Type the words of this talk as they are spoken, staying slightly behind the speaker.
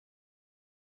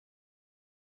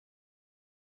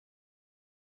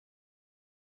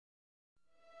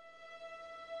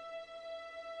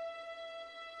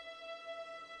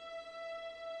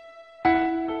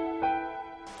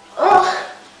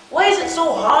it's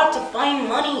so hard to find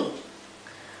money?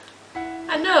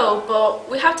 I know, but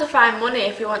we have to find money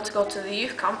if we want to go to the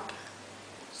youth camp.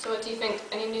 So what do you think?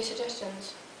 Any new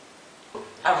suggestions?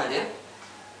 I have an idea.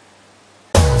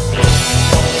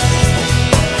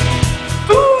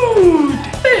 Food!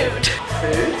 Food!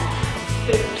 Food?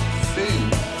 Food.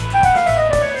 Food.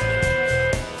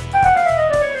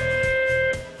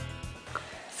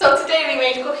 So today we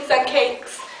made cookies and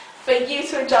cakes for you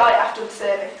to enjoy after the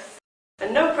service.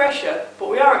 And no pressure, but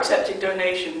we are accepting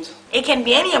donations. It can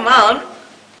be any amount.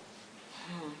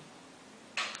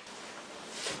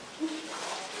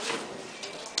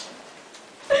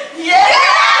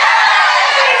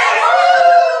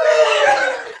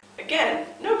 Again,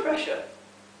 no pressure.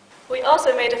 We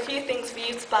also made a few things for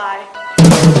you to buy.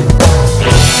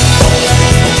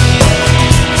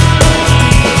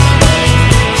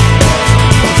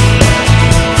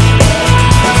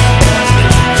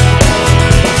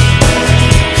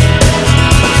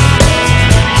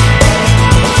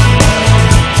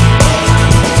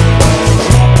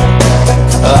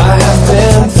 I have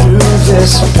been through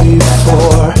this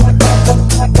before.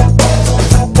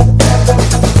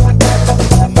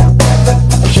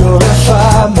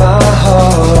 Purify my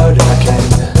heart again.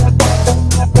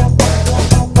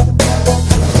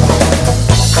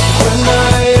 When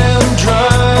I am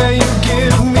dry, you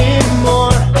give me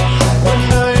more. When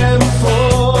I am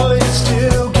full, you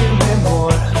still give me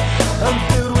more. I'm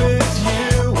filled with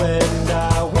you and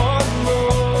I want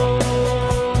more.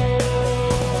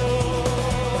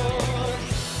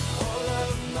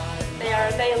 They are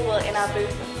available in our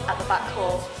booth at the back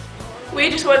hall. We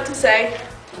just want to say,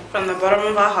 From the bottom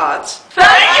of our hearts.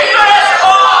 thank you for it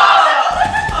all!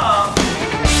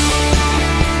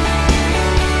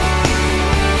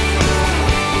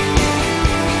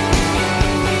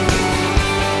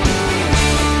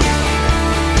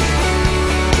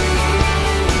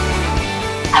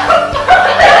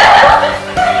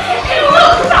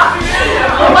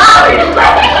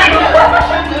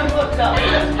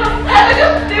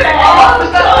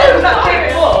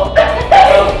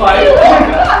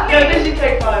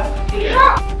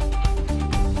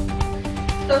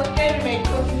 So today we made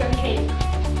cookies and cakes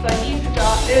for you to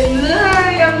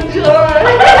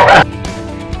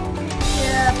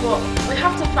Yeah, but we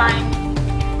have to find...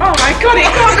 Oh my god, it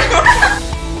can't go!